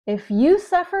If you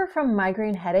suffer from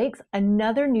migraine headaches,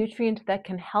 another nutrient that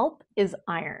can help is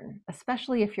iron,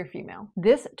 especially if you're female.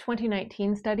 This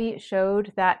 2019 study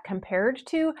showed that compared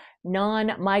to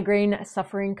non-migraine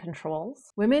suffering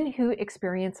controls, women who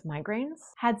experience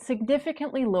migraines had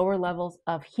significantly lower levels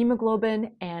of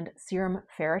hemoglobin and serum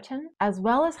ferritin, as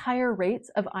well as higher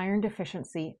rates of iron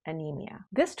deficiency anemia.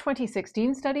 This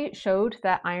 2016 study showed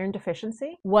that iron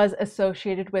deficiency was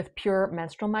associated with pure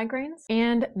menstrual migraines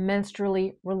and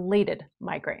menstrually related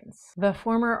migraines. The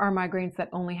former are migraines that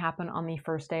only happen on the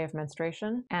first day of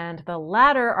menstruation, and the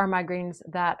latter are migraines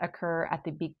that occur at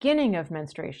the beginning of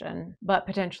menstruation, but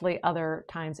potentially other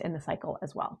times in the cycle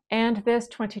as well. And this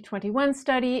 2021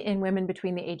 study in women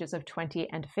between the ages of 20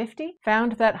 and 50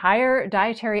 found that higher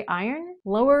dietary iron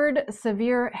lowered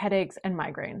severe headaches and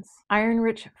migraines.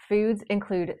 Iron-rich foods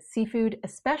include seafood,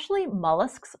 especially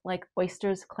mollusks like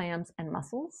oysters, clams, and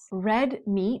mussels, red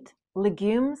meat,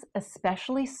 legumes,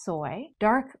 especially soy,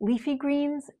 dark leafy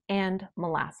greens, and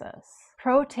molasses.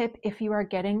 Pro tip: if you are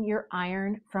getting your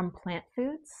iron from plant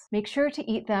foods, make sure to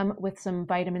eat them with some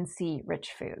vitamin C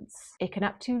rich foods. It can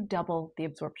up to double the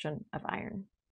absorption of iron.